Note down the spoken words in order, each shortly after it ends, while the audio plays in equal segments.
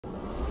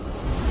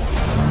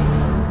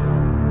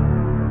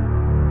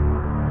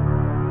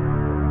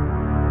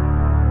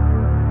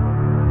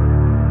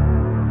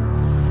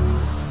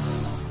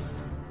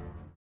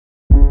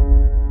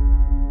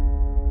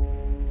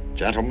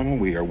Gentlemen,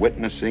 we are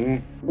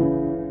witnessing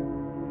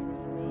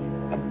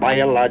a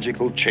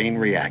biological chain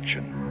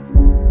reaction.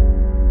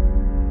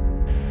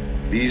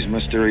 These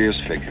mysterious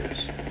figures,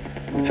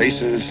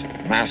 faces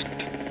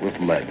masked with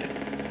lead.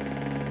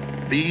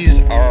 These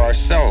are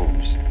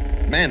ourselves,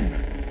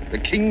 men, the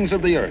kings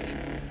of the earth,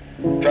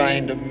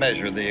 trying to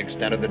measure the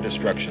extent of the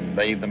destruction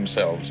they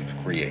themselves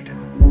have created.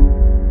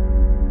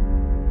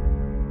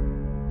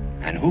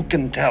 And who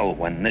can tell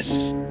when this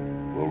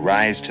will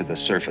rise to the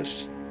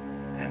surface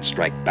and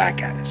strike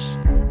back at us?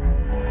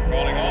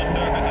 Calling all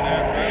surface and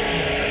aircraft.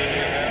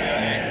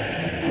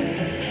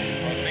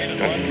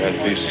 Judging by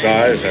this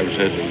size, I would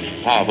say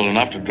it's powerful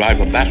enough to drive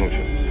a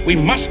battleship. We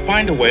must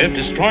find a way of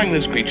destroying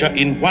this creature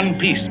in one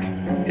piece.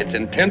 It's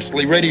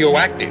intensely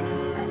radioactive.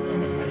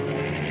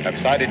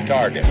 I've sighted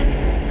target.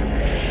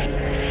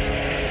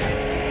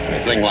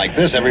 A thing like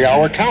this, every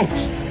hour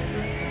counts.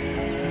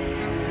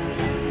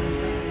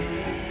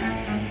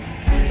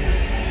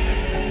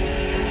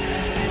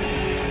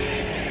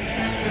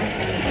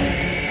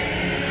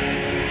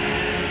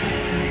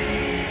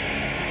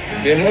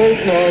 Behold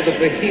now the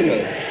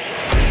Behemoth.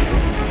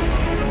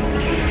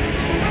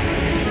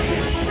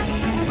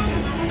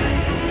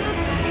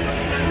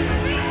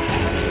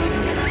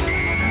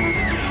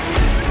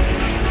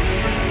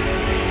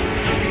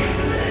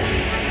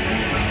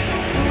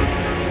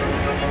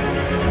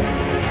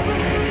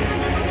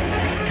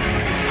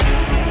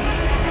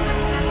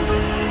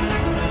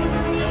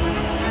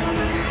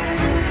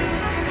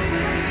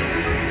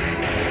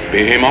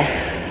 Behemoth?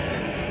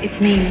 It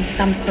means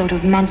some sort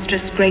of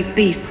monstrous great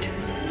beast.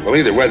 Well,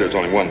 either way, there's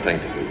only one thing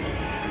to do.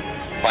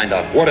 Find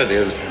out what it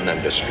is and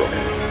then destroy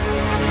it.